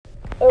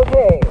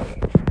Okay,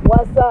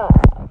 what's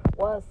up?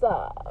 What's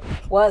up?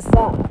 What's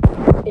up?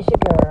 It's your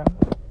girl.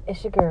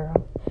 It's your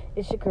girl.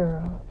 It's your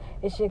girl.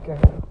 It's your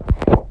girl.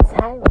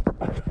 Tyler.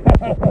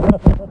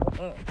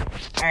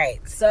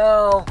 Alright,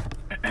 so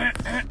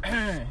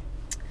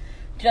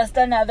just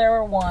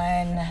another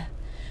one.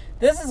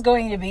 This is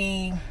going to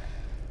be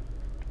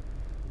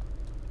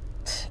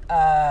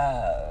let's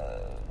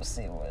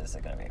see, what is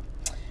it going to be?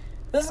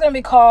 This is going to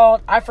be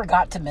called I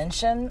Forgot to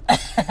Mention.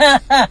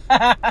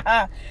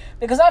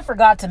 Because I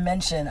forgot to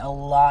mention a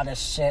lot of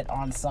shit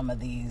on some of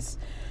these.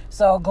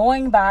 So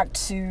going back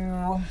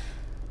to...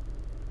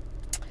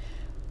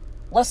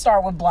 Let's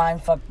start with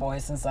Blind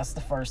Fuckboy, since that's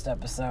the first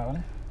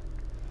episode.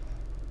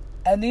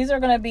 And these are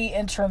going to be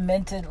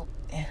intermittently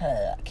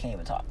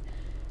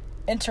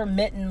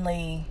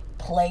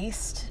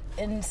placed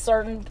in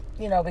certain...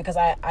 because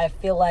I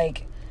feel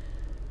like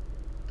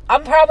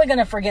I'm probably going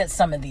to forget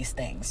some of these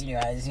things, you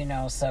guys,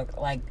 so,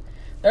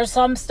 there's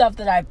some stuff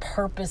that I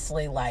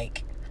purposely,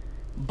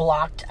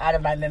 blocked out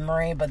of my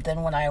memory, but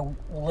then when I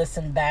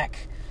listened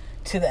back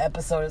to the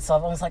episode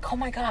itself, I was like, oh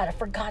my God, I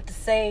forgot to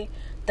say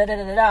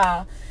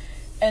da-da-da-da-da,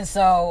 and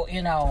so,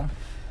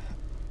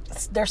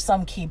 there's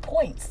some key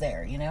points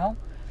there,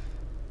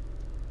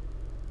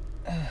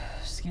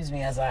 excuse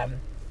me as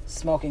I'm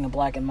smoking a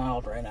Black and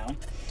Mild right now.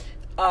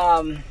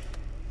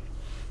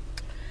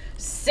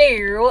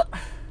 So...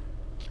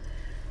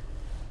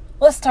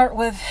 let's start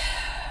with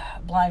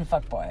Blind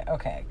Fuckboy.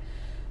 Okay.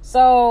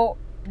 So,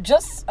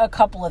 just a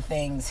couple of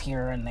things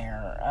here and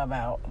there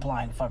about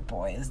Blind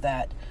Fuckboy is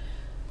that,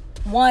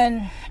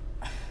 one,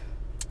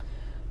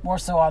 more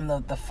so on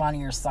the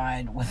funnier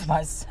side with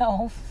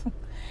myself,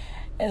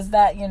 is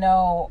that,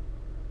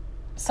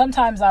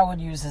 sometimes I would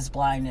use his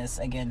blindness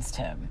against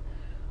him.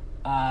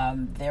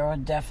 There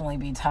would definitely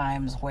be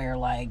times where,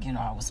 I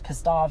was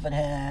pissed off at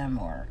him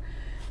or,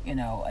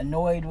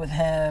 annoyed with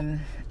him,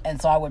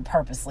 and so I would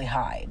purposely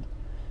hide.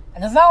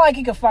 And it's not like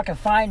he could fucking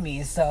find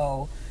me,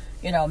 so,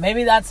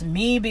 maybe that's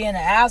me being an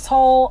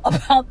asshole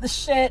about the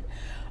shit,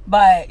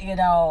 but,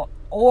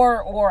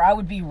 or I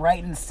would be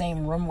right in the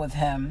same room with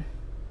him,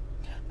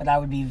 but I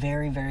would be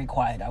very, very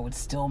quiet. I would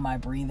still my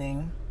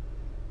breathing,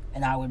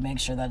 and I would make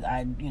sure that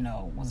I,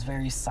 was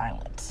very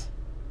silent.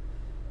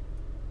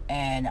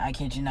 And I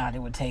kid you not,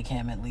 it would take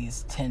him at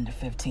least 10 to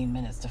 15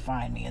 minutes to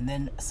find me. And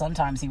then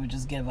sometimes he would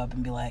just give up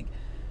and be like,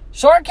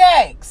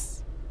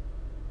 Shortcakes!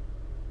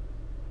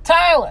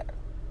 Tyler!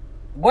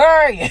 Where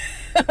are you?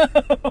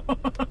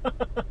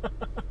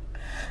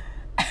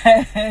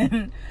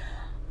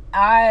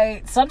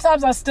 And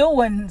sometimes I still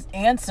wouldn't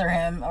answer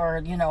him,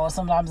 or,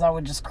 sometimes I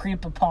would just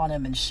creep upon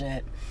him and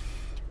shit.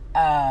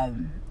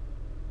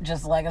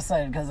 Just like I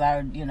said, because I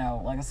would,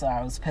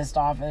 I was pissed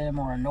off at him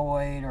or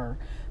annoyed, or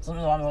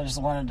sometimes I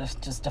just wanted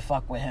to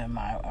fuck with him.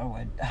 I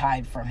would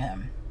hide from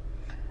him.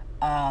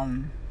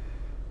 I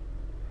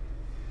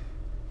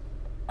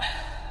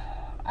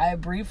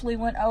briefly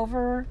went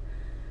over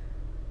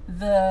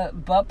the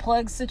butt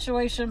plug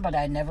situation, but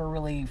I never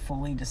really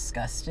fully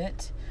discussed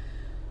it.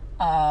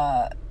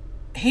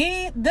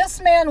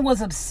 This man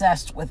was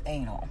obsessed with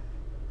anal.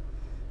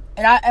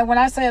 And when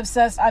I say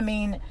obsessed, I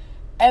mean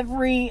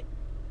every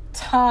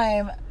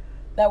time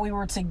that we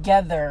were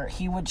together,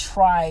 he would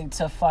try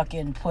to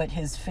fucking put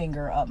his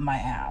finger up my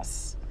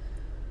ass.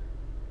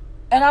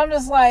 And I'm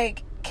just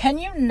like, can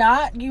you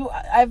not?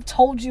 I've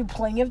told you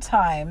plenty of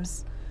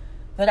times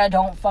that I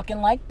don't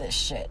fucking like this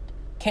shit.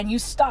 Can you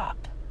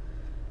stop?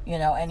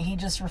 And he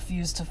just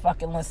refused to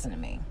fucking listen to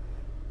me.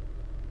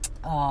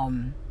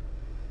 And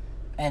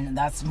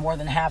that's more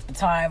than half the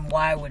time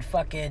why I would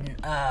fucking,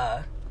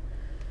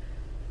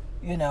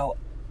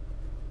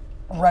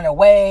 run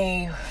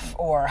away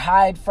or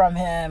hide from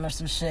him or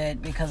some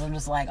shit, because I'm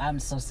just like, I'm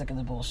so sick of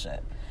the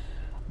bullshit.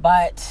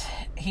 But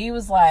he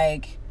was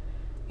like,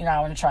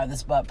 I want to try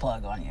this butt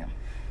plug on you.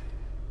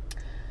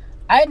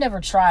 I had never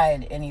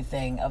tried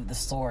anything of the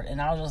sort,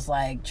 and I was just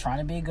like trying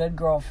to be a good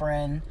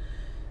girlfriend,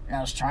 and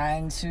I was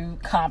trying to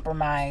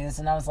compromise,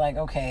 and I was like,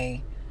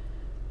 okay,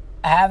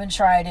 I haven't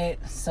tried it,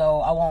 so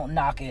I won't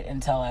knock it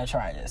until I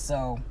tried it,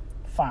 so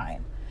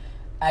fine.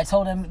 I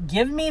told him,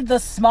 give me the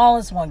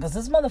smallest one, because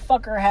this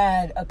motherfucker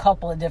had a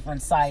couple of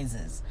different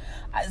sizes.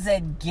 I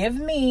said, give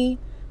me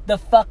the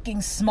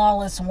fucking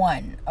smallest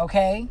one,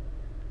 okay?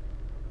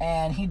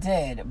 And he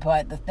did,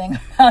 but the thing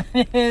about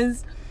it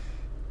is,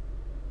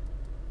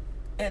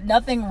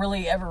 nothing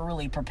really ever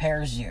really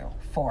prepares you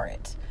for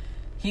it.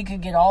 He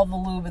could get all the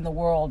lube in the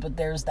world, but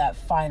there's that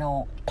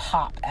final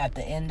pop at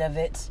the end of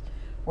it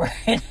where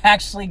it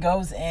actually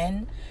goes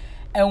in.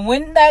 And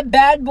when that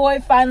bad boy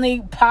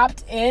finally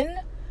popped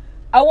in,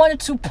 I wanted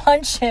to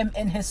punch him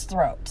in his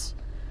throat,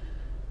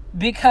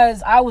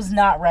 because I was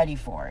not ready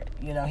for it.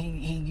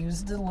 He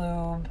used the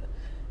lube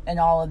and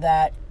all of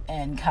that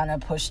and kind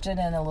of pushed it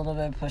in a little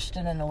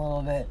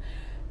bit,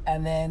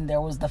 and then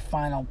there was the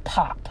final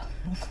pop.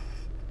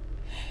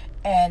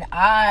 And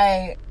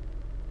I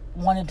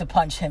wanted to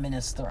punch him in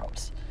his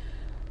throat.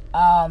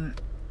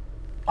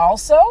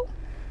 Also,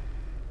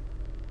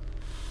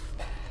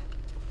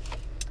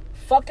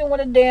 fucking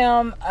with a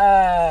damn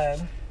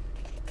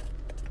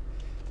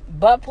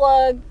butt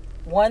plug,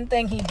 one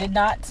thing he did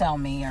not tell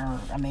me, or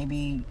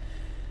maybe,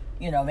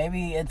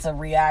 maybe it's a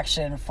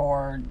reaction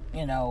for,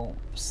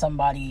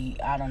 somebody,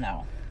 I don't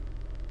know.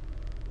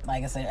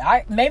 Like I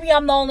said, maybe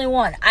I'm the only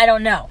one. I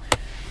don't know.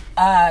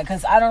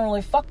 Because I don't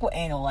really fuck with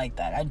anal like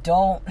that.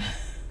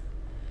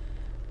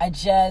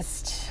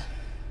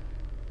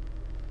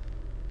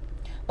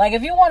 Like,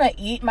 if you want to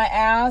eat my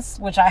ass,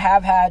 which I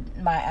have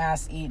had my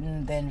ass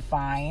eaten, then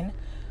fine.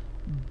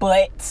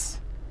 But,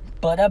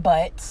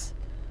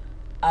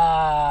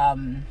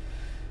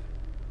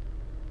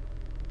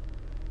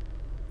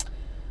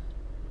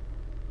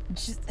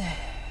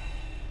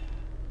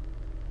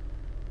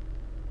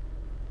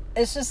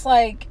 it's just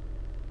like,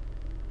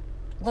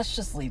 let's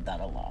just leave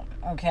that alone,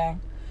 okay?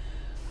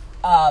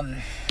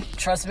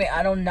 Trust me,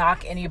 I don't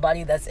knock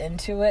anybody that's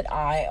into it.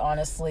 I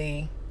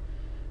honestly,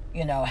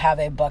 have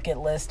a bucket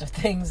list of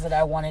things that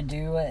I want to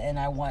do, and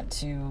I want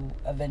to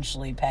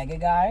eventually peg a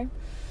guy.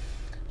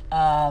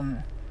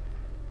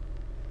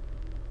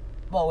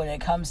 But when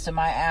it comes to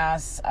my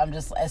ass, I'm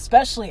just,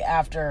 especially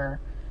after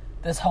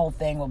this whole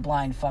thing with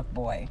Blind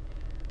Fuckboy,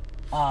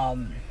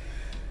 no.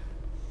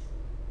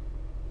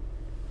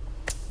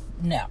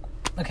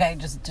 Okay,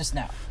 just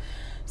no.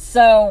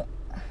 So,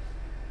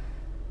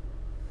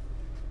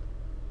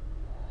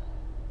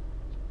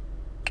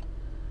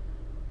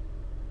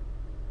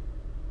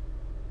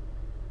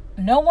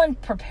 no one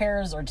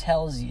prepares or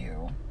tells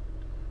you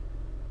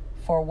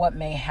for what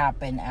may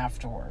happen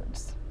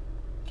afterwards.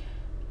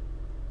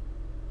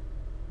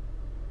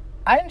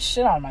 I didn't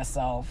shit on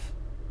myself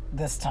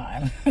this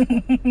time.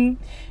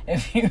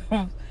 If you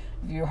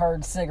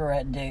heard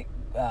cigarette dick,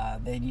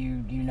 then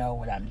you know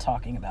what I'm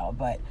talking about.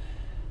 But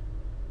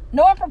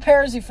no one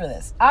prepares you for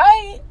this.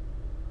 I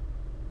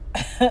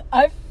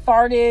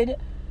farted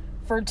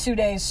for 2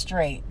 days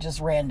straight, just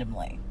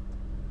randomly.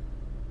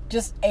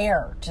 Just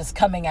air just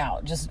coming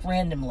out, just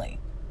randomly.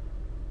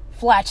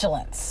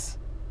 Flatulence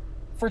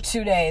for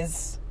 2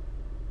 days,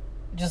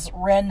 just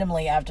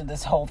randomly after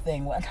this whole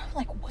thing. And I'm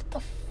like, what the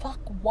fuck?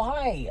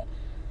 Why?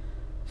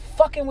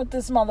 Fucking with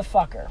this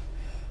motherfucker.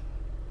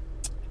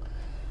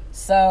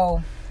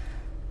 So,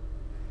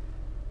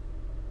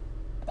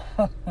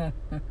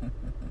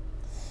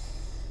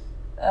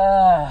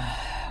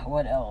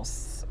 what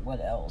else?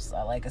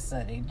 Like I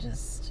said, he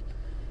just,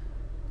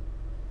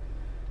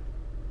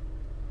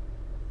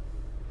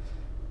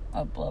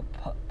 a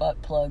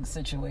butt plug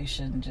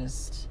situation,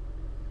 just,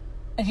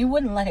 and he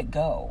wouldn't let it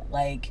go.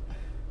 Like,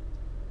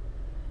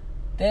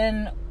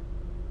 then,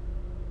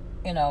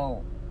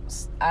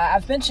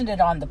 I've mentioned it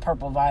on the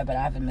Purple Vibe, but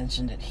I haven't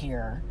mentioned it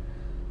here.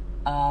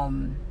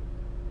 I've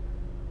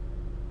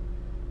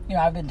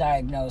been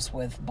diagnosed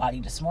with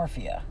body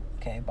dysmorphia,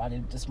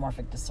 body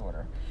dysmorphic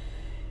disorder.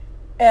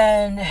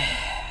 And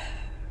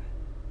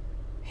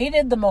he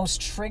did the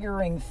most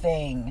triggering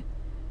thing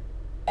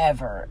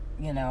ever,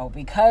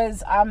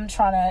 because I'm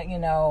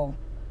trying to,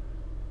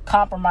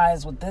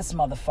 compromise with this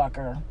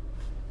motherfucker,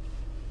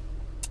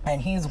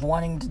 and he's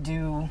wanting to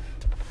do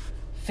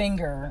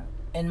finger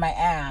in my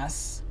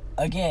ass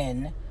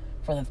again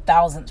for the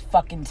 1000th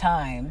fucking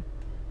time.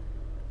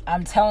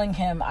 I'm telling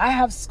him I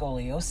have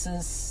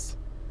scoliosis.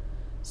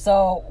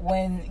 So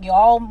when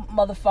y'all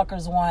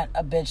motherfuckers want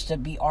a bitch to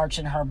be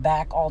arching her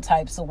back all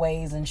types of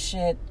ways and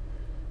shit,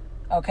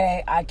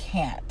 I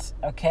can't,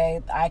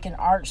 I can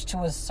arch to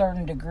a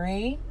certain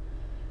degree,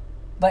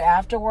 but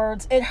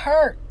afterwards it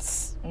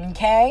hurts, And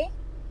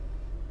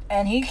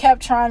he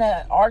kept trying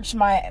to arch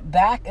my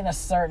back in a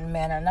certain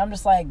manner, and I'm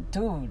just like,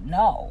 dude,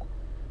 no,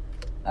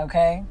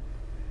 And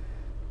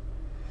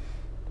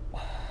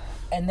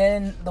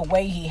then the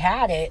way he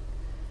had it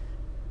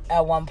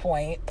at one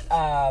point,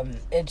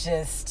 it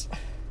just,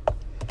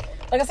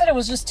 like I said, it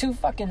was just too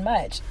fucking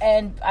much.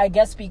 And I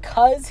guess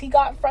because he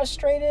got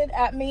frustrated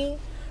at me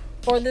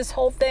for this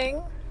whole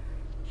thing,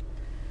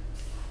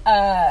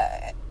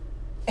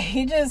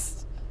 he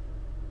just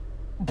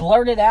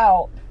blurted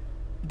out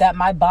that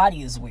my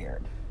body is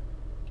weird.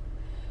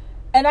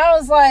 And I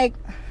was like,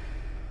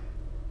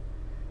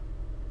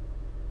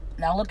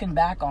 now looking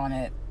back on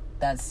it,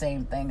 that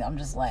same thing, I'm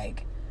just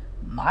like,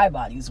 my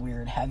body's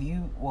weird. Have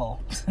you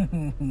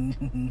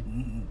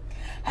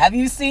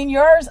seen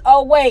yours?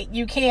 Oh wait,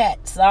 you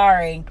can't.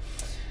 Sorry.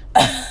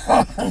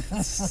 That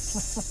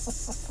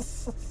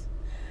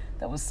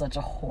was such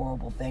a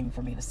horrible thing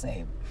for me to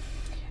say.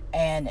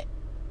 And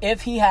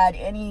if he had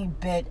any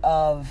bit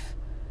of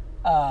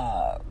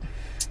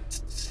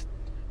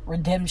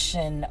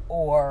redemption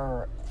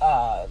or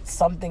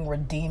something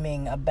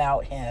redeeming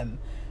about him,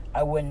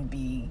 I wouldn't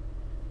be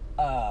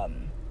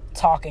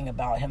talking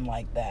about him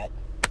like that.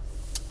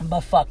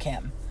 But fuck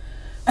him.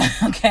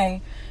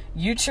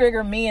 You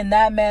trigger me in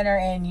that manner,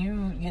 and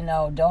you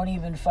don't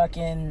even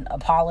fucking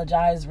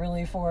apologize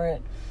really for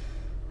it.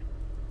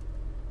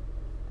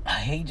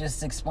 He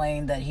just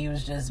explained that he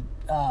was just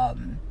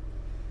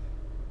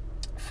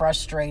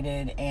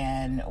frustrated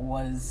and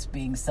was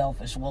being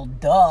selfish. Well,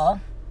 duh.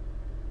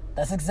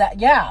 That's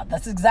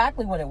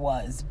exactly what it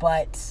was.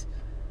 But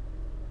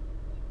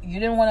you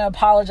didn't want to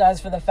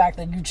apologize for the fact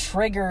that you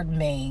triggered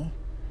me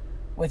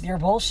with your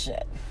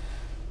bullshit.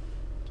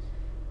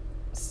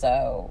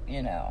 So,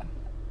 you know.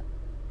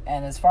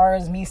 And as far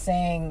as me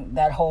saying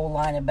that whole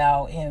line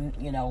about him,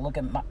 you know, look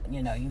at my,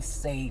 you know, you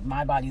say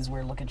my body's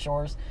weird, look at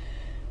yours.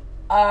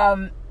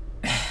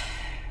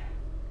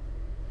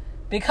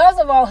 Because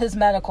of all his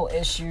medical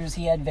issues,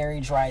 he had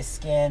very dry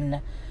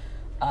skin.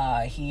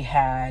 He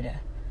had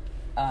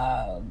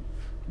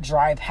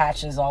dry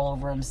patches all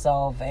over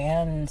himself,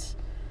 and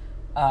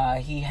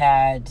he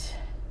had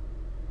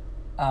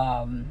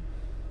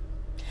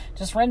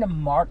just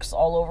random marks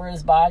all over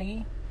his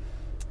body,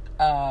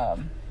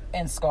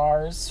 and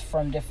scars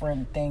from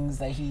different things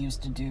that he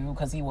used to do,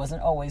 because he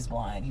wasn't always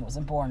blind. He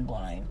wasn't born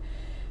blind.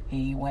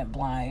 He went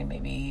blind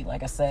maybe,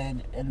 like I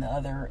said in the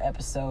other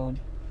episode,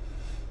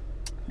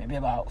 maybe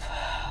about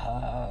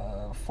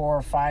 4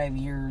 or 5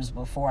 years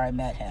before I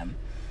met him.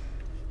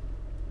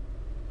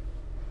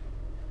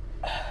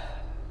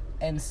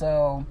 And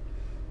so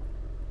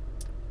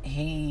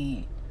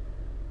he,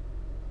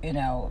 you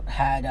know,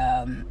 had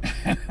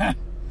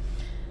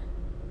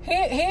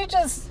he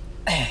just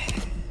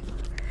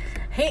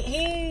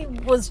he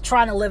was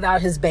trying to live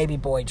out his baby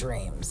boy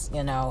dreams,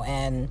 you know,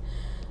 and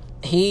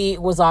he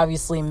was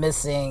obviously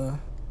missing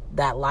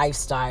that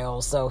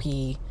lifestyle, so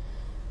he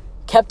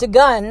kept a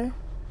gun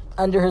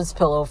under his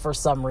pillow for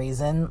some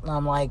reason.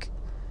 I'm like,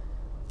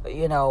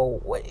 you know,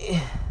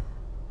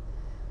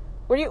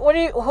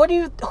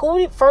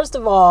 first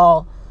of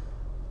all,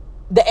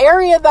 the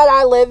area that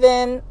I live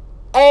in,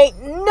 ain't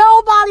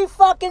nobody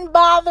fucking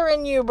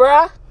bothering you,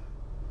 bruh.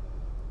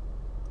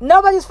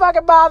 Nobody's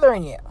fucking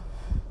bothering you.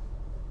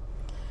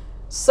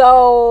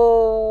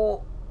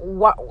 So,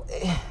 what?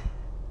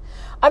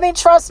 I mean,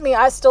 trust me,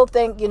 I still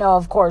think, you know,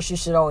 of course, you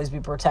should always be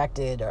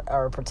protected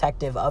or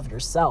protective of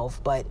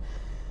yourself, but,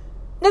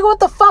 nigga, what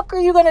the fuck are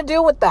you going to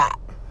do with that?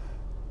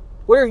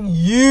 What are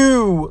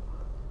you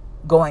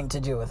going to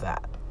do with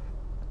that?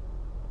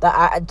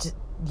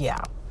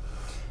 Yeah.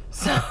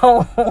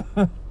 So,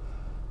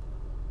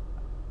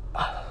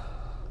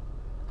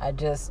 I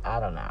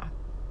don't know.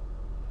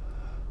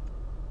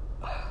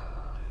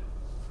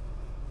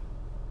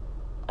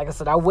 Like I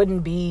said, I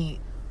wouldn't be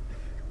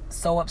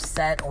so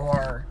upset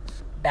or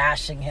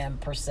bashing him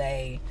per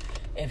se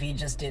if he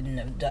just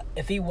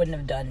if he wouldn't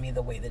have done me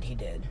the way that he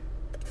did.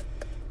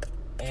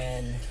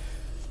 And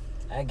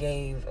I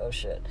gave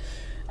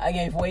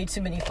way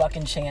too many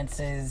fucking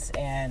chances,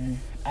 and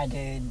I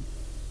did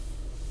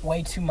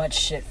way too much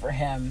shit for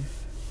him.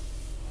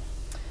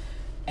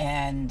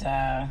 And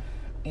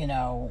you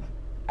know,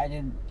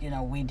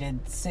 we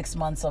did 6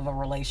 months of a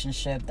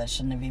relationship that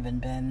shouldn't have even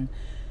been.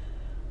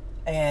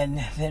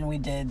 And then we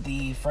did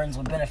the friends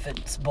with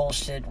benefits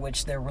bullshit,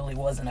 which there really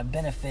wasn't a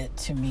benefit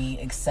to me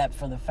except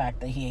for the fact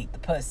that he ate the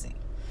pussy.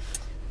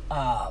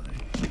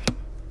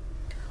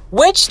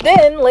 Which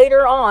then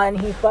later on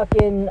he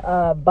fucking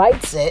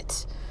bites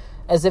it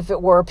as if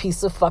it were a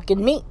piece of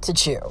fucking meat to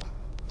chew.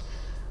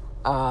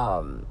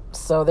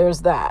 So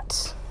there's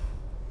that.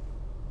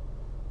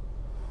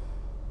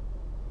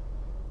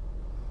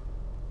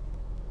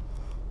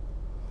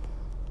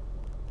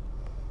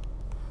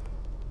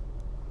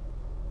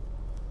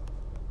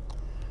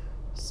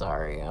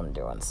 Sorry, I'm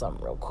doing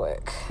something real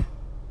quick.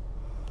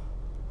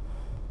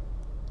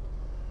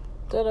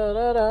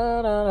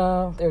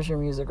 Da-da-da-da-da-da. There's your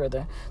music right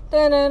there.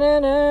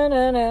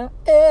 Da-na-na-na-na-na.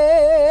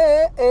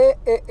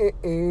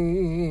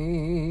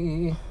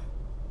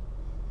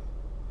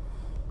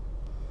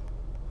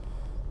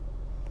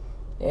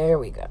 There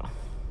we go.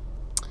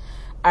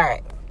 All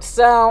right,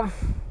 so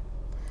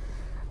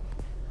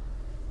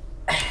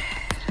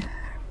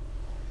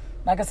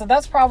like I said,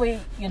 that's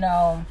probably, you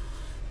know,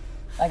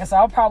 like I said,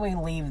 I'll probably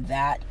leave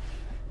that,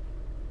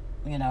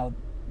 you know,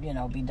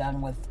 be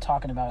done with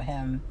talking about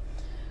him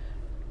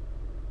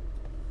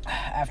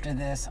after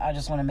this. I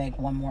just want to make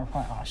one more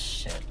point. Oh,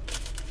 shit.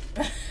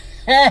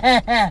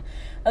 That's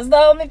the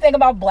only thing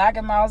about Black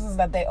and Miles is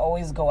that they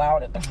always go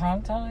out at the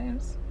wrong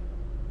times.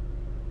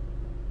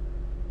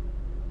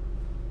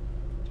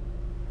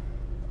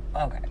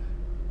 Okay.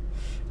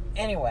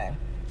 Anyway.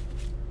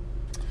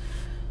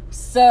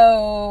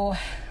 So,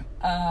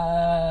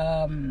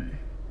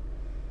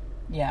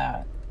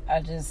 yeah,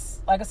 I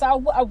just, like I said,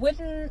 I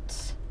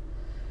wouldn't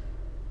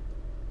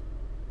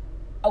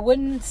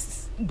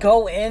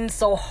go in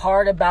so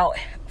hard about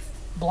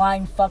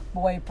blind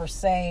fuckboy per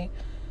se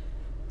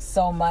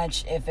so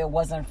much if it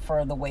wasn't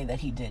for the way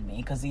that he did me,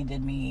 because he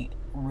did me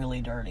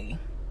really dirty.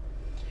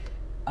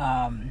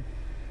 And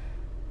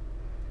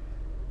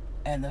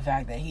the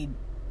fact that he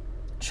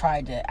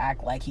tried to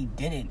act like he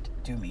didn't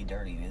do me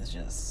dirty is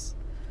just,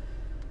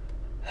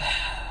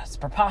 it's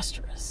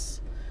preposterous.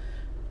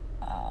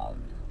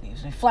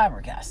 Leaves me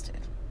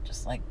flabbergasted.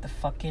 Just like the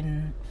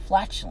fucking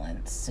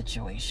flatulence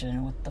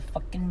situation with the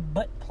fucking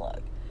butt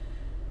plug.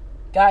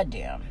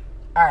 Goddamn.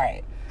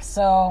 Alright,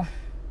 so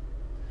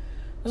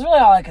that's really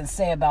all I can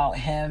say about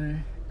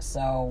him.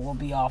 So we'll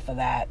be off of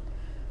that.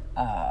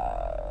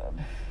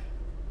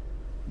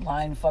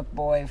 Blind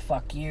fuckboy,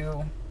 fuck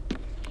you.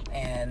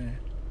 And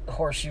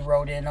horse you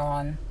rode in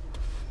on.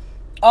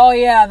 Oh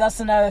yeah, that's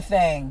another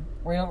thing.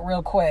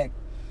 Real quick.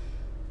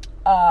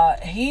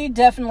 He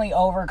definitely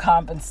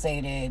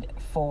overcompensated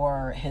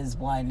for his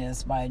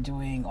blindness by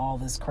doing all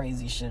this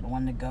crazy shit.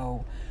 Wanted to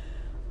go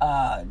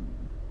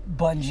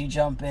bungee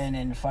jumping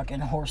and fucking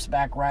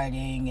horseback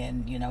riding,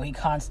 and he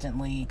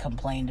constantly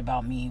complained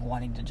about me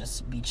wanting to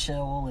just be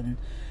chill and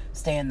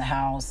stay in the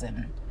house.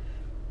 And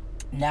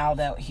now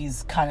that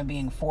he's kind of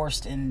being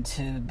forced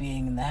into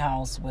being in the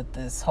house with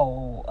this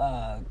whole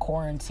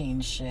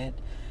quarantine shit,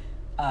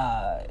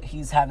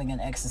 he's having an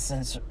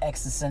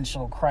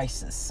existential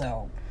crisis.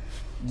 So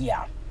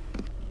yeah,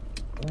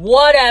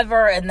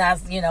 whatever. And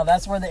that's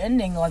that's where the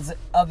ending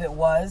of it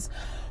was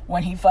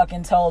when he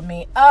fucking told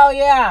me, oh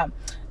yeah,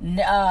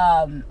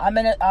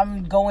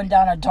 I'm going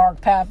down a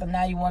dark path and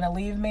now you want to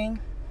leave me?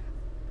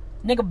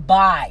 Nigga,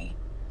 bye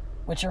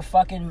with your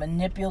fucking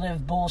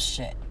manipulative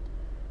bullshit.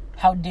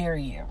 How dare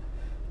you?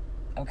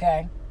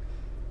 Okay?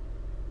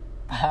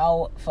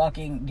 How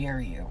fucking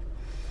dare you?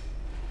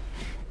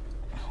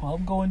 Well,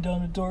 I'm going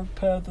down a dark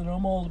path and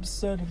I'm all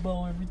upset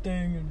about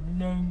everything and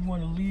now you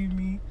want to leave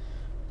me?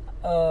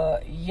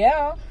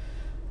 Yeah.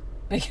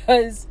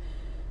 Because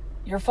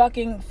you're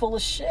fucking full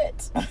of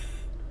shit.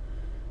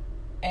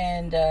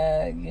 And,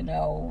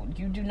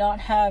 you do not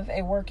have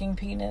a working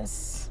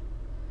penis.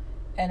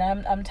 And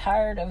I'm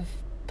tired of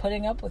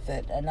putting up with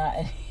it.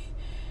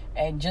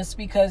 And just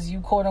because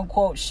you quote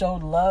unquote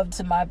showed love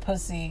to my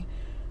pussy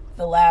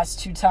the last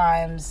 2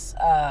 times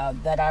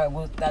that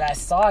I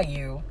saw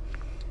you,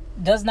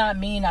 does not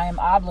mean I am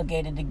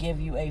obligated to give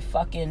you a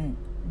fucking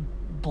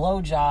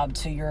blowjob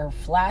to your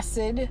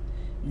flaccid,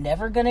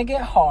 never gonna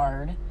get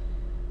hard,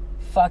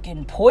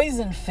 fucking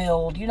poison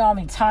filled. You know how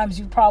many times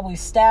you probably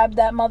stabbed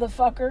that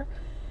motherfucker?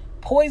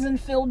 Poison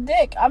filled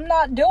dick. I'm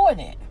not doing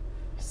it.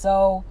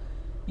 So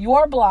you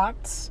are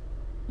blocked.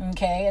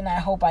 Okay, and I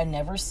hope I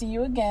never see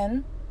you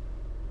again.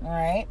 All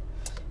right.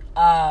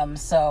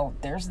 So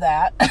there's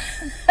that.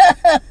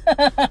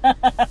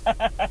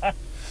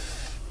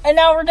 And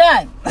now we're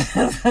done.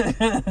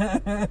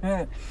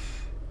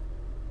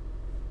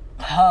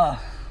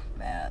 Oh,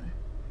 man.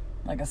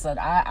 Like I said,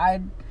 I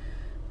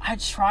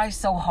try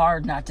so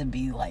hard not to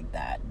be like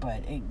that, but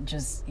it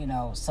just,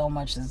 so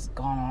much has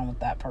gone on with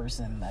that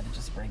person that it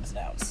just brings it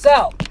out.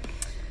 So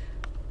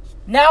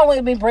now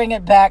let me bring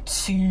it back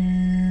to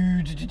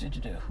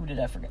who did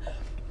I forget?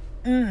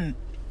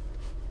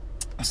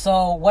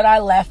 So what I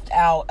left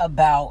out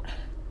about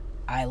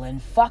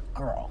Island Fuck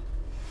Girl.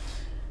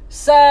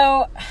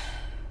 So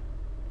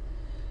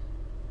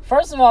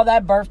first of all,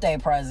 that birthday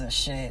present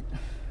shit,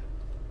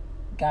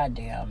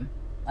 goddamn.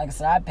 Like I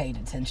said, I paid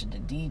attention to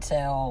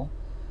detail,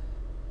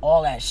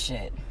 all that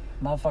shit.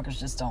 Motherfuckers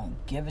just don't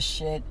give a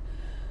shit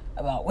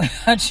about when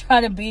I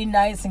try to be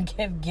nice and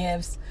give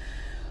gifts.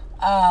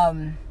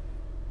 But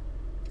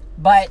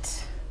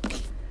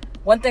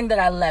one thing that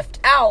I left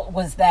out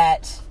was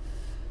that,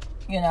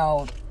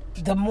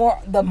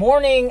 the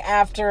morning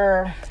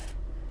after,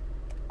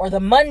 or the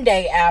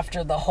Monday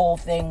after the whole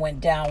thing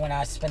went down when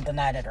I spent the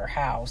night at her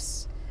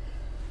house,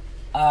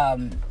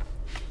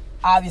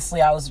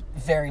 obviously I was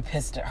very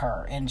pissed at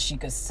her, and she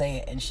could say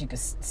it, and she could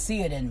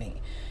see it in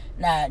me.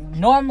 Now,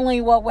 normally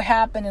what would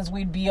happen is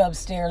we'd be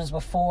upstairs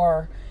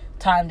before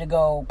time to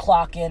go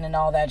clock in and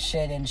all that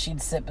shit, and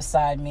she'd sit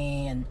beside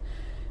me and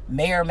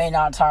may or may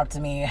not talk to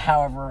me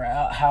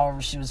however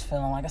she was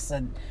feeling. Like I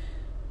said,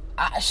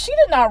 she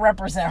did not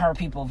represent her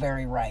people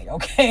very right,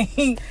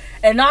 okay?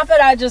 And not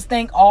that I just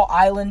think all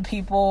island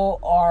people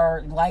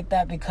are like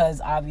that,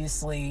 because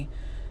obviously,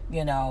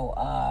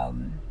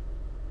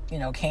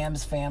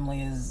 Cam's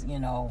family is,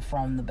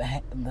 from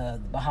the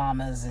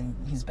Bahamas, and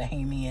he's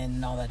Bahamian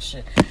and all that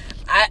shit.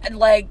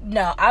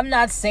 I'm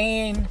not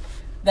saying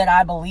that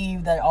I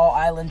believe that all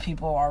island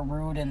people are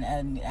rude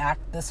and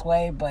act this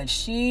way, but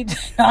she did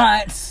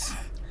not.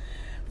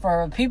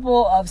 For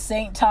people of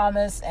St.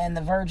 Thomas and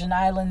the Virgin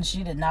Islands,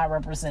 she did not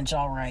represent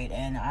y'all right,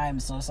 and I'm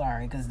so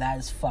sorry, because that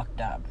is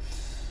fucked up.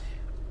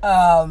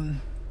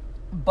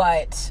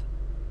 But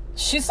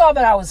she saw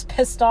that I was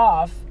pissed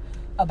off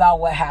about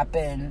what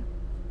happened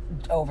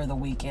over the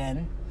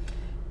weekend,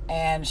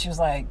 and she was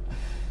like,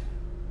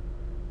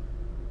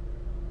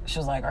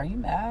 are you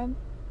mad?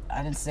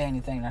 I didn't say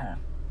anything to her.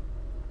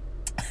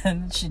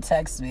 And she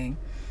texted me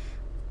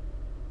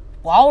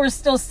while we're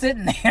still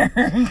sitting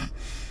there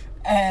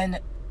and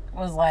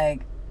was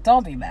like,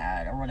 don't be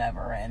mad or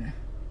whatever. And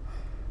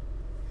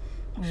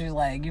she was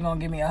like, you gonna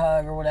give me a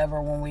hug or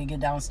whatever when we get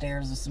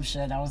downstairs or some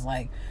shit? I was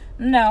like,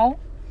 no.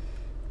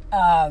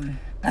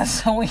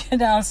 So we get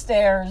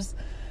downstairs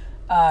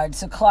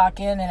to clock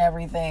in and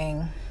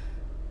everything,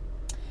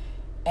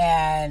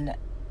 and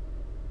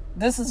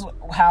this is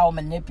how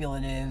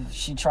manipulative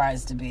she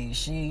tries to be.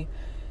 She's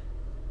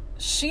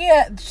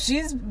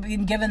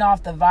been giving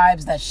off the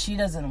vibes that she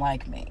doesn't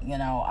like me.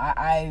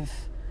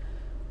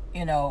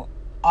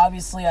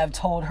 Obviously I've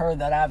told her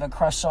that I have a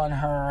crush on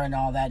her and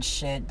all that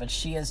shit, but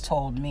she has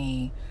told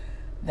me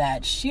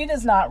that she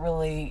does not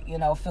really,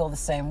 feel the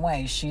same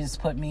way. She's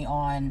put me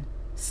on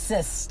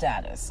cis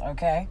status,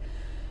 okay?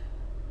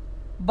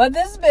 But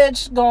this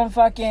bitch gonna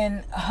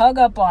fucking hug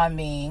up on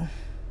me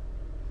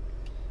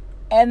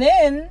and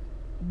then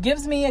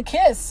gives me a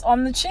kiss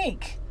on the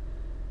cheek.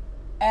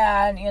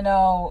 And, you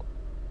know,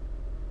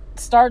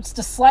 starts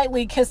to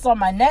slightly kiss on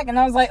my neck. And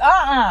I was like,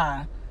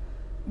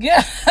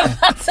 yeah, I'm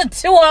about to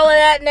do all of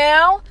that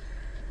now.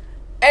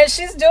 And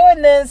she's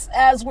doing this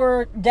as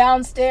we're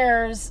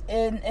downstairs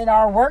in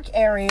our work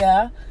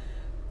area.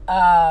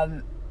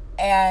 And,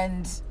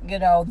 you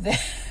know,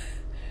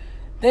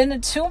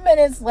 then 2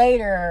 minutes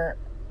later,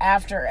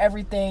 after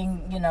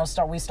everything, you know,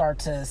 we start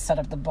to set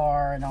up the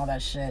bar and all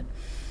that shit.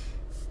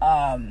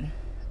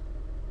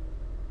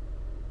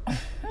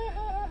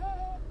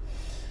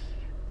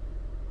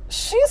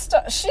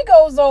 She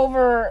goes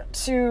over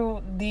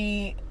to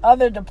the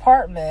other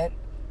department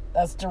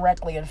that's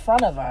directly in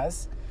front of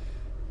us.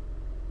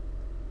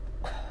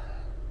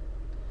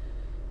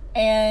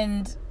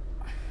 And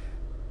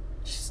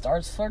she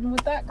starts flirting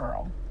with that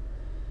girl.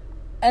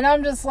 And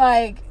I'm just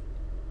like,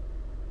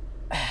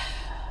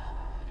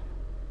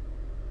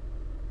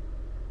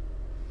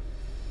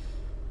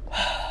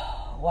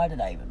 why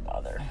did I even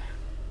bother?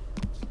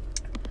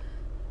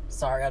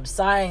 Sorry, I'm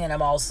sighing and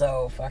I'm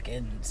also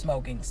fucking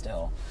smoking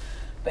still.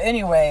 But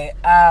anyway,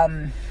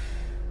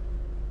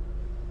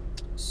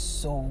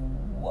 so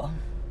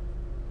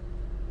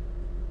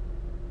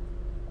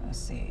let's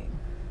see.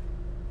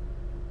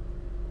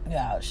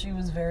 Yeah, she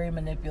was very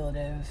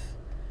manipulative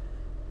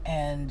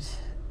and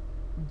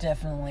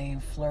definitely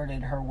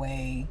flirted her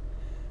way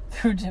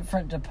through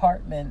different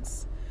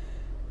departments.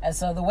 And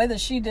so the way that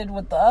she did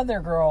with the other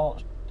girl,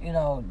 you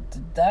know,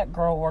 that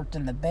girl worked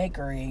in the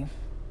bakery,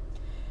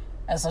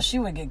 and so she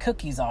would get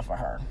cookies off of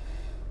her.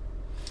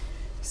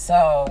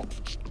 So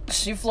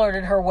she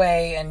flirted her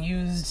way and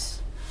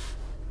used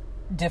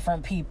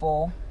different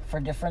people for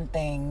different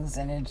things,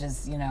 and it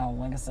just, you know,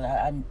 like I said,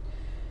 I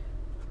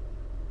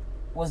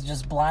was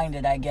just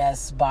blinded, I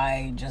guess,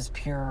 by just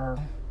pure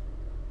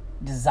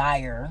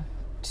desire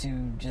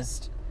to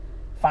just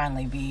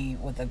finally be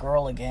with a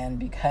girl again,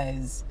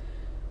 because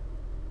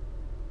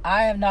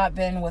I have not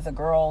been with a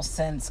girl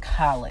since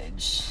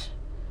college,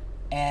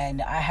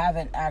 and I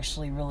haven't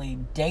actually really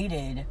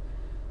dated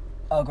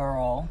a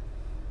girl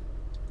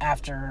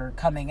after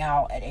coming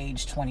out at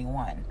age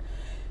 21.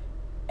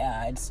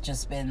 It's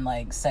just been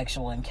like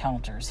sexual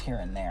encounters here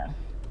and there,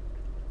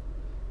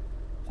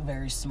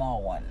 very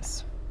small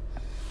ones.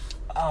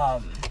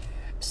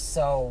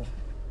 So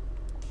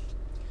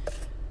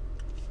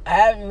I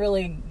haven't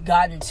really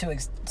gotten to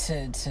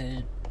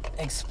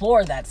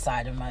explore that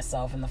side of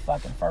myself in the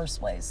fucking first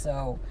place.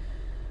 So,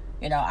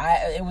 you know,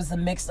 it was a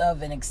mix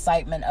of an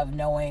excitement of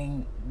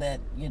knowing that,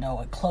 you know,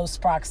 a close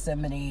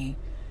proximity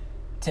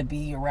to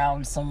be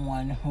around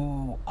someone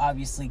who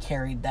obviously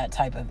carried that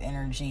type of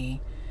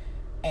energy,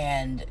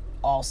 and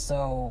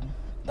also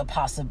the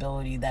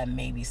possibility that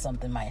maybe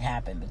something might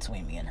happen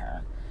between me and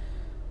her.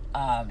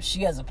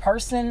 She as a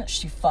person,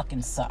 she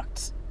fucking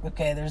sucked.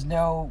 Okay, there's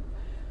no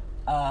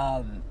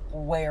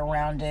way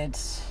around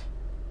it.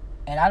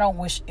 And I don't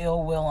wish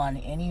ill will on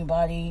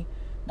anybody,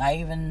 not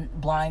even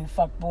blind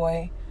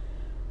fuckboy.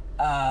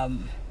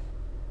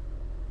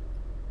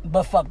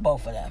 But fuck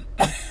both of them.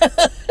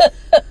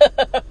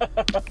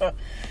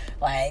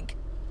 Like,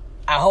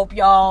 I hope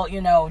y'all,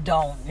 you know,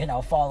 don't, you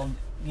know, fall,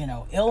 you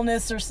know,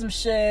 illness or some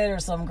shit or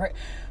some great.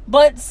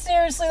 But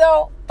seriously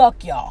though,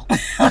 fuck y'all.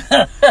 Let's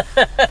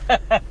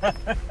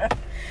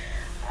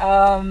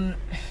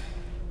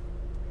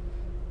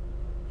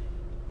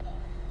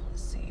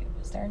see,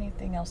 was there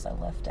anything else I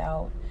left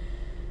out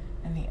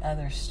in the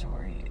other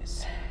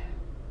stories?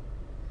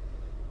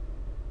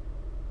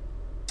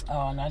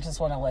 Oh, and I just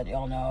want to let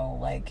y'all know,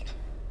 like,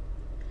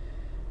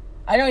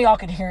 I know y'all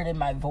can hear it in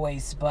my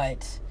voice,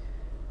 but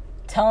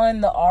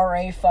telling the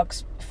RA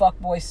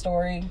fuckboy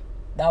story,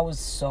 that was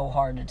so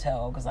hard to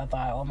tell, because I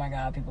thought, oh my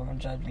god, people are going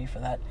to judge me for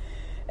that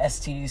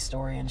STD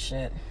story and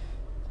shit.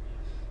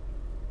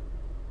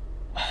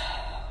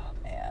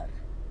 Man.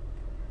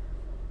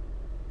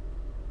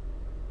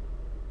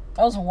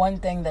 That was one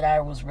thing that I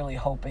was really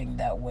hoping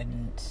that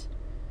wouldn't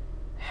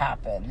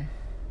happen.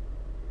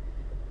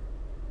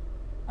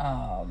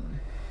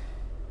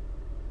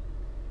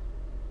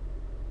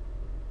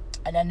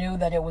 And I knew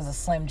that it was a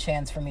slim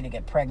chance for me to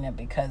get pregnant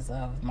because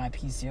of my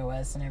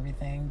PCOS and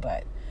everything,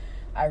 but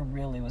I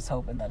really was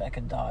hoping that I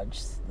could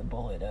dodge the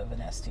bullet of an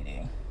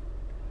STD.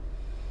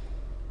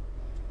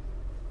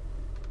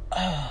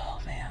 Oh,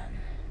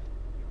 man.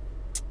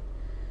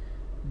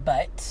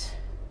 But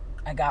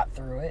I got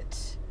through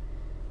it.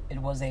 It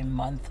was a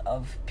month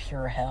of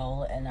pure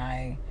hell, and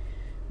I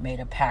made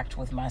a pact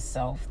with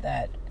myself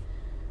that,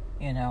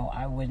 you know,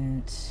 I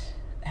wouldn't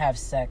have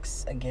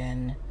sex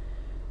again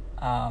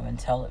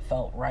until it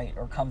felt right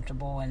or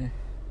comfortable. And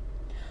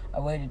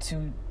I waited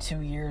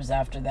two years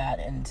after that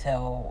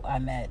until I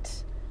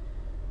met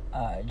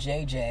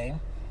JJ,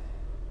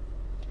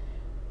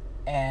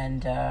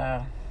 and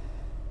that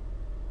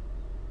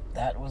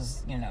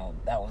was, you know,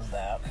 that was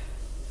that.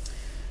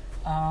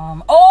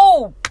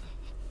 Oh,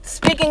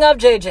 speaking of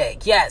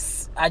JJ,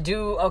 yes, I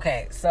do.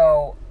 Okay,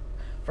 so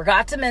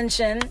forgot to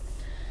mention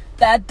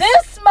that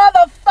this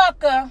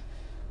motherfucker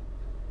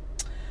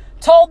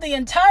told the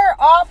entire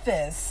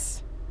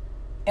office,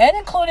 and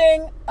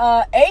including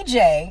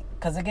AJ,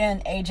 because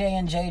again, AJ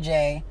and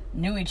JJ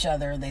knew each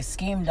other. They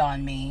schemed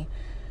on me.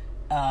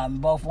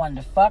 Both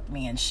wanted to fuck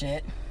me and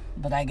shit.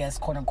 But I guess,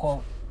 quote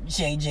unquote,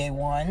 JJ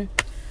won.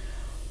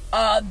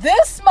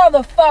 This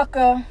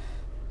motherfucker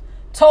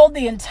told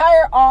the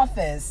entire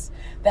office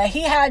that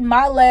he had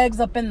my legs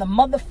up in the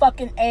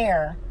motherfucking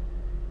air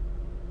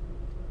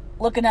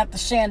looking at the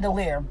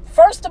chandelier.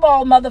 First of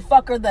all,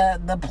 motherfucker,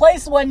 the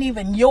place wasn't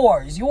even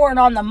yours. You weren't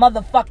on the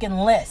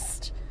motherfucking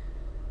list.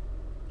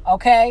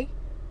 Okay?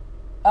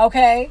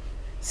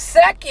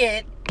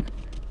 Second,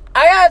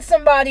 I had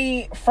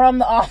somebody from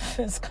the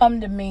office come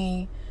to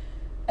me,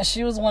 and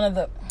she was one of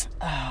the,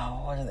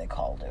 what do they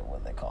call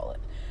it?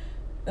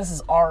 This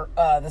is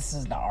this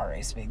is not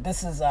RA speak.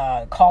 This is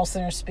call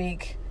center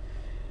speak.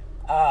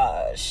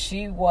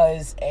 She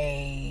was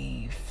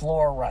a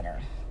floor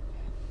runner,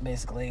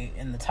 basically,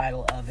 in the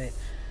title of it.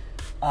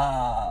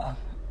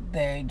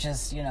 They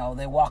just,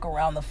 they walk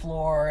around the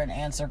floor and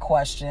answer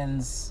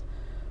questions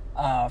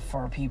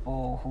for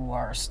people who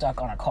are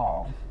stuck on a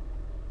call.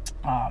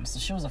 So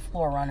she was a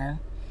floor runner.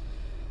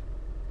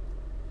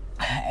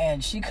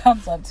 And she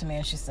comes up to me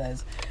and she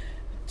says,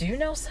 "Do you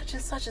know such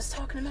and such is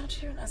talking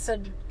about you?" And I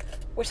said,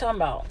 "What you talking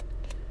about?"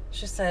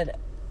 She said,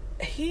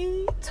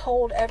 "He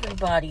told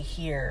everybody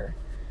here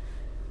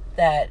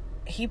that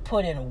he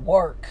put in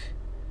work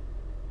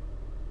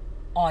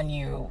on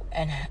you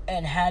and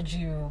had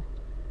you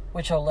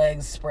with your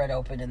legs spread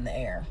open in the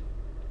air."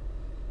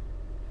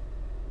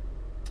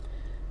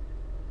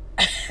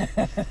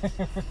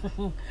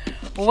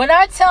 When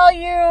I tell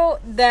you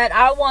that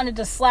I wanted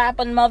to slap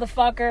a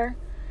motherfucker,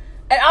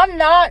 and I'm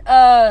not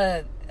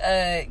a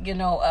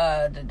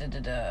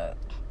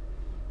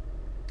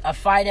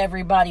fight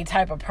everybody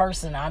type of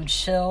person. I'm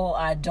chill.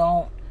 I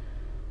don't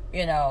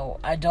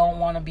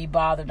want to be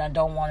bothered. I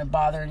don't want to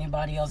bother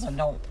anybody else. I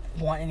don't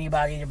want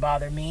anybody to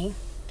bother me.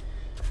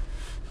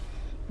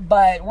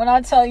 But when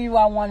I tell you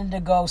I wanted to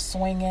go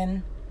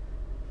swinging,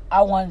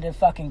 I wanted to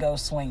fucking go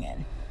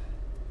swinging.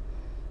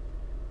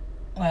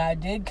 When I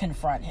did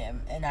confront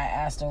him and I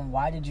asked him,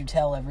 "Why did you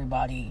tell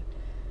everybody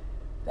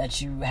that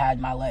you had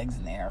my legs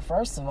in the air?"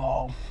 First of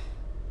all,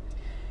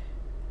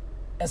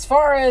 as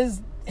far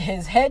as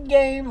his head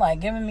game, like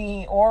giving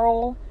me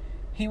oral,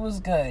 he was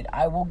good.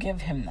 I will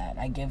give him that.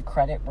 I give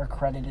credit where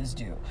credit is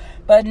due.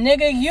 But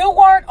nigga, you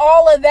weren't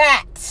all of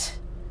that.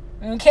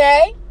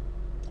 Okay?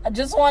 I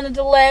just wanted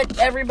to let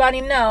everybody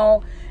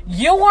know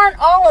you weren't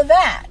all of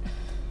that.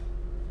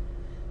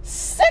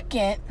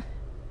 Second,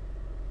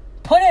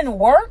 put in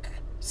work?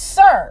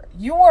 Sir,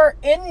 you were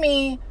in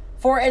me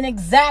for an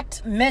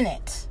exact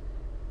minute.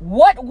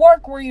 What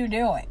work were you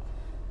doing?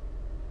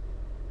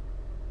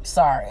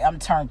 Sorry, I'm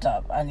turned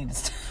up. I need to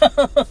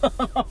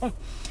stop.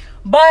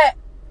 But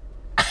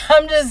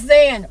I'm just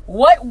saying,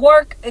 what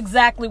work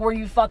exactly were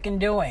you fucking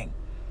doing?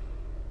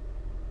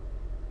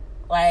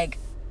 Like,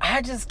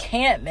 I just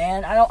can't,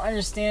 man. I don't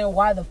understand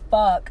why the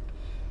fuck.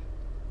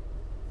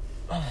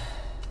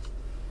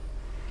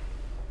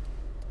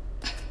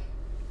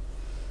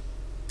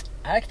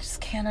 I just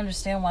can't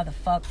understand why the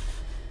fuck.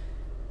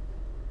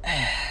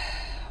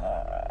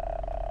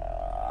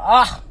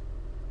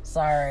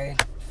 Sorry.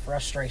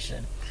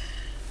 Frustration.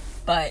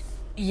 But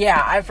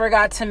yeah, I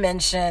forgot to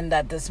mention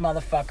that this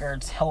motherfucker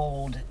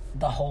told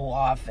the whole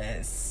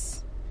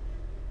office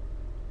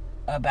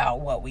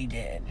about what we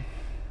did.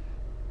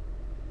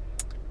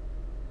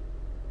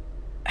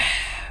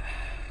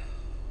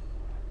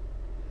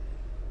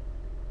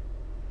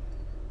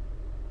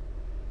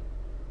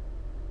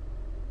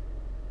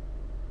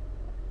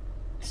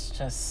 It's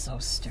just so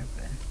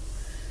stupid.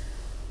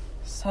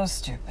 So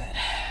stupid.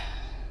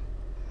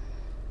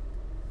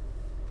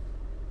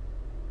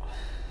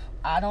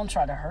 I don't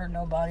try to hurt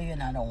nobody,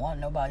 and I don't want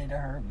nobody to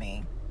hurt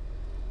me.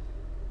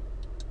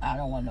 I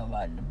don't want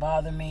nobody to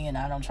bother me, and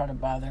I don't try to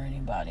bother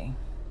anybody.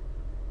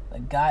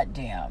 But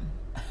goddamn,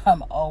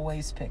 I'm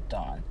always picked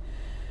on.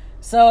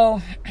 So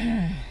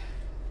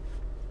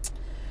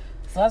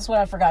that's what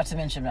I forgot to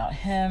mention about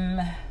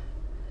him.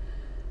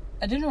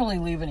 I didn't really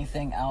leave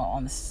anything out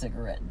on the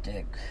cigarette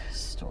dick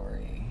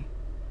story.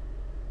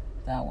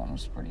 That one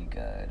was pretty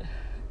good.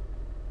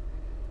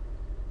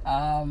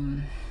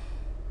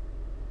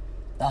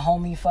 The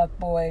homie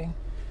fuckboy,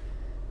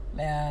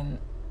 man.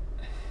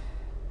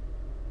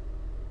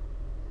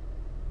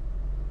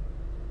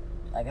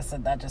 Like I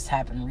said, that just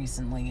happened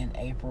recently in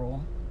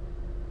April.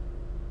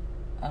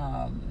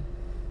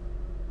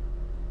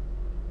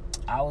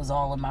 I was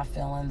all in my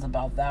feelings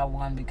about that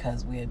one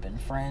because we had been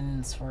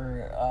friends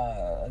for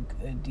a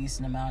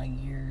decent amount of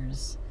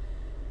years.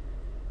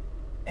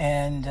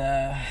 And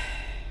I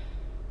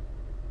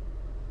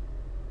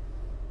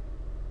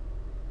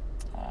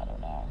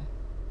don't know.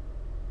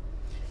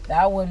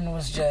 That one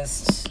was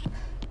just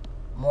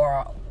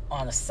more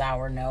on a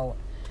sour note.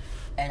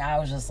 And I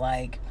was just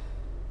like,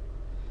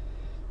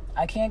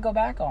 I can't go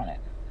back on it.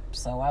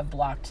 So I've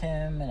blocked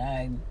him,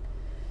 and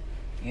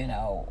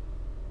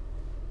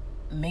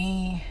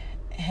me,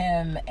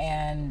 him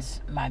and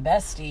my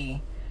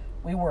bestie,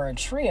 we were a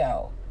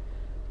trio.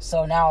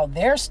 So now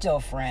they're still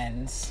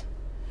friends,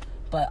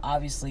 but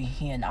obviously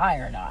he and I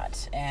are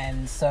not.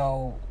 And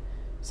so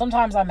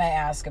sometimes I may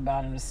ask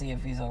about him to see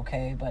if he's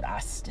okay, but I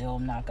still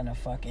am not going to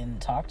fucking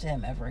talk to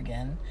him ever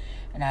again.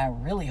 And I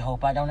really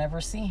hope I don't ever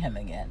see him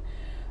again.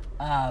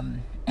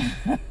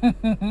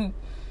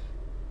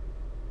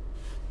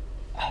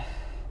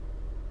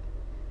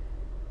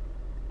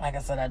 Like I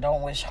said, I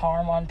don't wish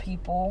harm on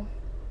people,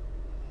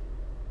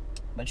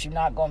 but you're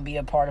not going to be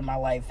a part of my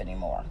life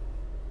anymore.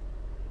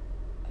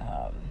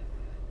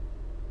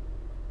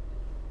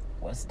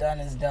 What's done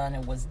is done,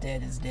 and what's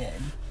dead is dead.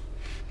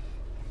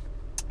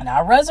 And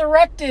I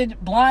resurrected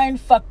Blind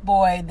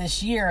Fuckboy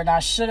this year, and I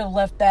should have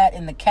left that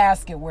in the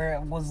casket where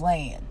it was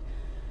laying.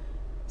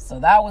 So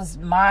that was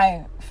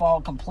my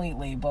fault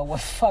completely. But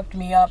what fucked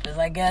me up is,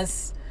 I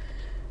guess,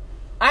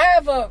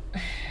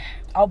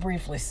 I'll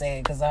briefly say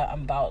it because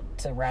I'm about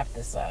to wrap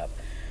this up.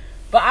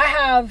 But I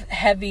have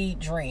heavy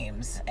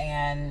dreams,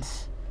 and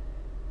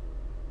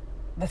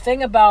the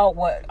thing about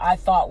what I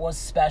thought was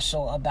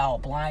special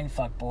about Blind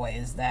Fuckboy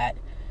is that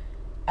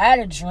I had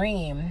a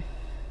dream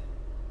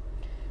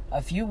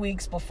a few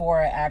weeks before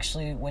I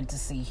actually went to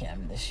see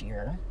him this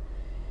year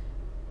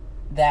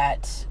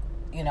that,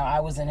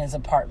 I was in his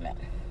apartment.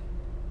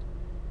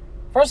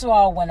 First of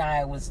all, when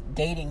I was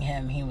dating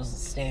him, he was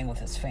staying with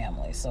his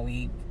family, so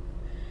he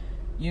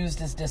used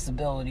his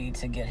disability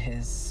to get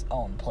his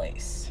own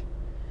place.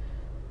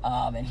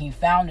 And he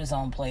found his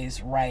own place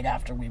right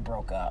after we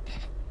broke up.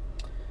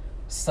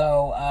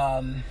 So,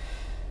 I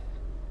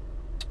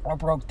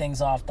broke things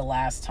off the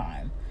last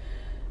time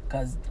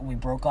because I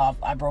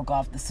broke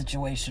off the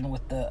situation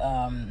with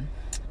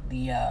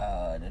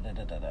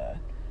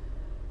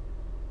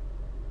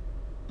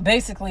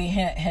basically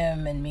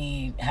him and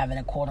me having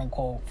a quote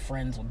unquote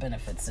friends with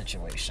benefits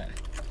situation.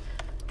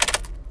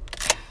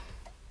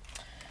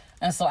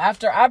 And so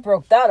after I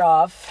broke that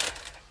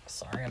off,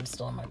 sorry, I'm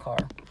still in my car.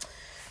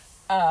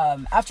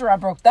 After I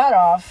broke that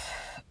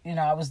off,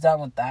 I was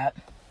done with that.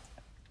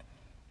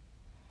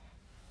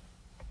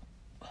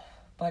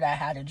 But I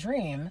had a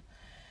dream,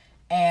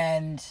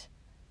 and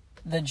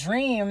the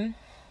dream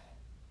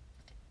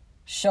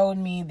showed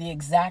me the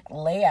exact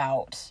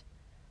layout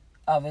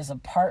of his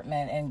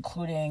apartment,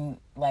 including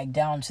like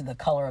down to the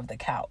color of the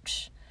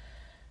couch.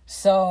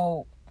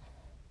 So,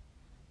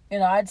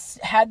 I'd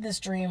had this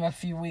dream a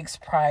few weeks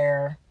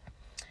prior,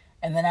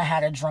 and then I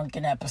had a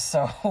drunken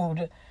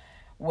episode,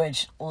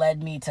 which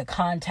led me to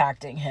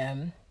contacting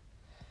him.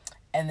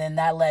 And then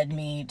that led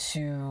me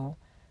to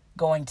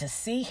going to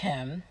see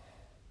him.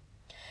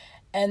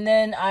 And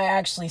then I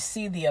actually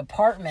see the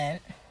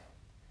apartment,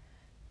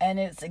 and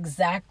it's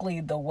exactly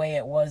the way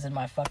it was in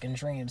my fucking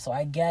dream. So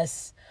I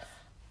guess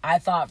I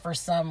thought for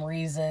some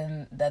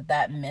reason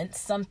that meant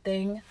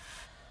something.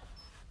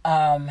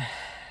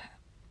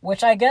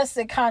 Which I guess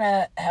it kind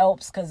of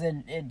helps because it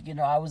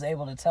I was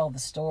able to tell the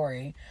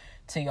story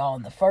to y'all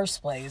in the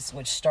first place,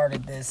 which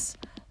started this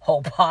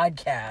whole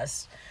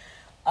podcast.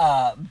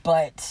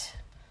 But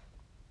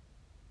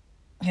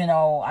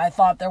I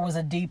thought there was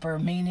a deeper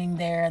meaning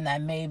there, and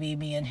that maybe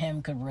me and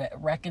him could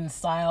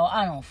reconcile.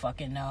 I don't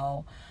fucking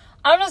know.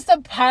 I'm just a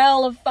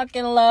pile of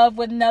fucking love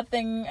with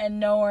nothing and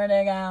nowhere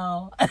to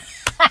go.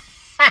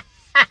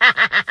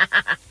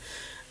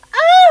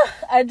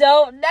 I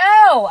don't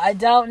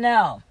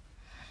know.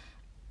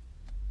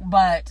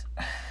 But,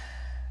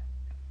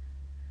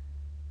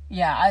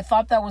 yeah, I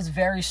thought that was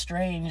very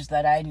strange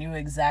that I knew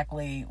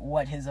exactly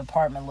what his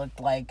apartment looked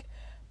like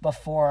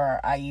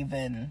before I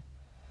even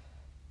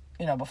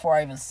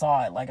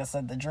saw it. Like I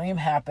said, the dream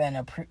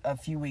happened a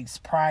few weeks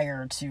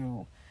prior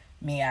to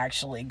me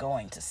actually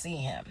going to see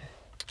him.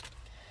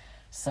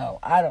 So,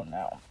 I don't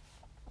know.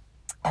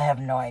 I have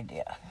no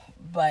idea.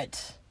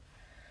 But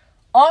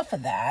off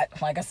of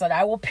that, like I said,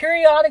 I will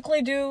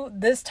periodically do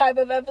this type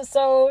of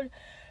episode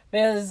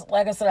because,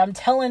 like I said, I'm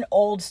telling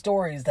old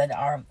stories that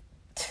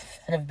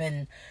have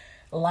been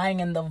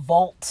lying in the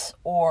vault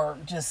or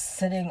just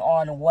sitting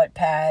on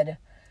Wattpad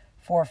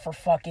for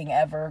fucking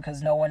ever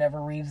because no one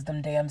ever reads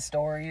them damn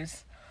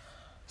stories.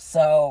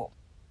 So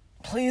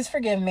please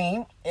forgive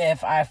me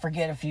if I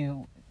forget a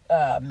few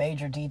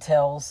major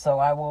details. So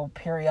I will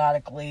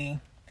periodically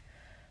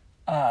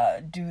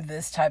do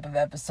this type of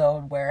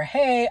episode where,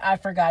 hey, I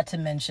forgot to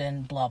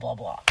mention blah blah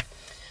blah.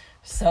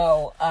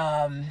 So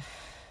I'm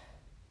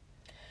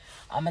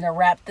gonna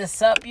wrap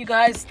this up, you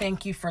guys.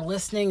 Thank you for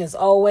listening as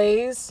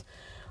always.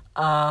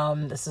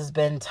 This has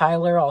been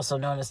Tyler, also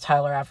known as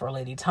Tyler Afro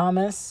Lady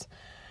Thomas.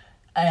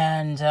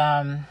 And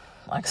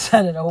like I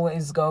said, it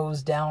always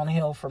goes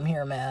downhill from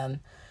here, man.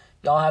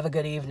 Y'all have a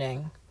good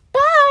evening.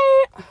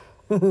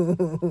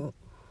 Bye.